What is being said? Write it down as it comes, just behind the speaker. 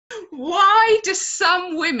why do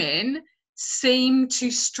some women seem to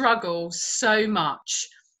struggle so much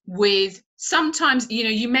with, sometimes, you know,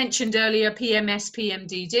 you mentioned earlier PMS,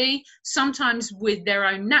 PMDD, sometimes with their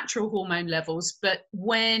own natural hormone levels, but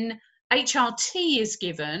when HRT is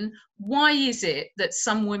given, why is it that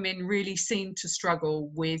some women really seem to struggle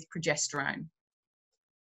with progesterone?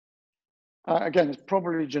 Again, it's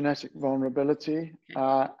probably genetic vulnerability,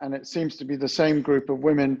 and it seems to be the same group of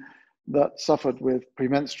women that suffered with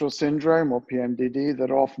premenstrual syndrome or PMDD that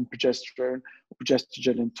are often progesterone or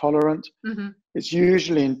progestogen intolerant. Mm-hmm. It's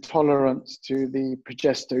usually intolerance to the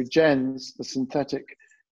progestogens, the synthetic,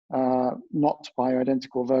 not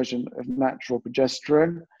bioidentical version of natural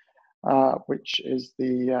progesterone, which is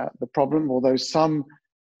the problem, although some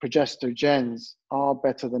progestogens are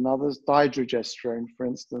better than others. Dydrogesterone, for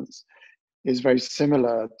instance, is very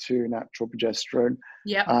similar to natural progesterone,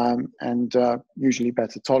 yep. And usually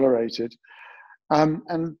better tolerated.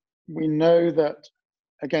 And we know that,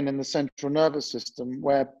 again, in the central nervous system,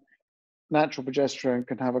 where natural progesterone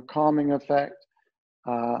can have a calming effect,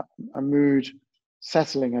 a mood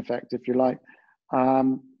settling effect, if you like,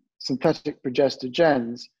 synthetic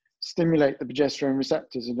progestogens stimulate the progesterone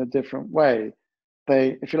receptors in a different way.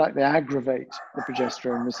 They, if you like, they aggravate the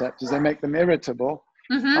progesterone receptors. They make them irritable.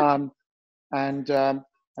 Mm-hmm.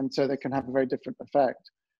 And so they can have a very different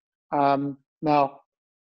effect. Now,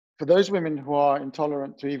 for those women who are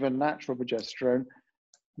intolerant to even natural progesterone,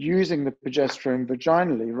 using the progesterone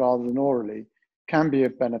vaginally rather than orally can be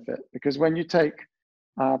of benefit, because when you take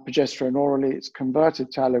progesterone orally, it's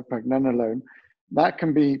converted to allopregnanolone. That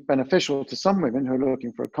can be beneficial to some women who are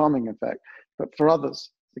looking for a calming effect, but for others,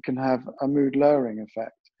 it can have a mood lowering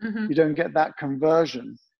effect. Mm-hmm. You don't get that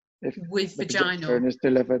conversion if with the vaginal progesterone is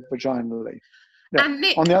delivered vaginally. Yeah. And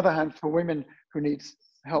Nick, on the other hand, for women who need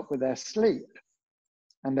help with their sleep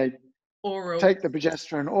and they take the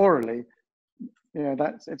progesterone orally, you know,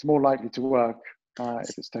 it's more likely to work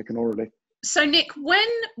if it's taken orally. So Nick, when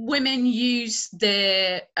women use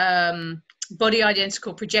their body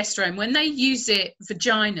identical progesterone, when they use it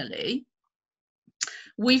vaginally,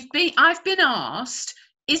 I've been asked,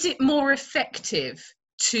 is it more effective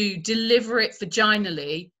to deliver it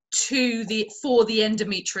vaginally for the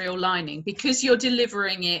endometrial lining, because you're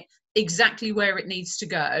delivering it exactly where it needs to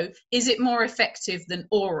go? Is it more effective than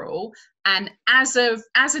oral? And as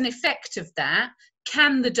an effect of that,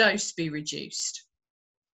 can the dose be reduced?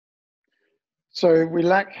 So we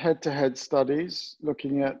lack head-to-head studies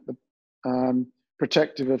looking at the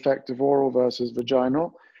protective effect of oral versus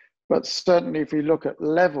vaginal, but certainly if we look at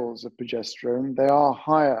levels of progesterone, they are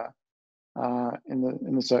higher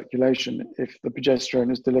in the circulation if the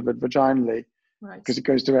progesterone is delivered vaginally, right, because it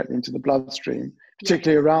goes directly into the bloodstream,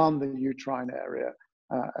 particularly around the uterine area,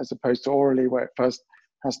 as opposed to orally, where it first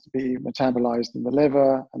has to be metabolized in the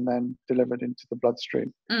liver and then delivered into the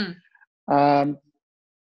bloodstream.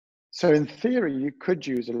 So in theory, you could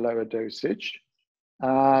use a lower dosage,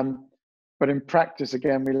 but in practice,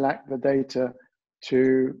 again, we lack the data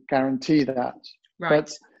to guarantee that. Right.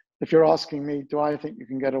 But if you're asking me, do I think you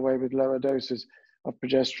can get away with lower doses of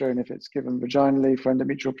progesterone if it's given vaginally for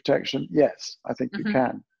endometrial protection? Yes, I think you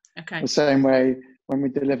can. Okay. The same way when we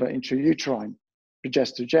deliver intrauterine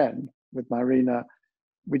progestogen with Mirena,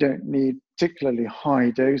 we don't need particularly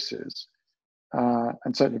high doses,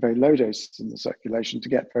 and certainly very low doses in the circulation to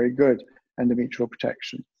get very good endometrial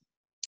protection.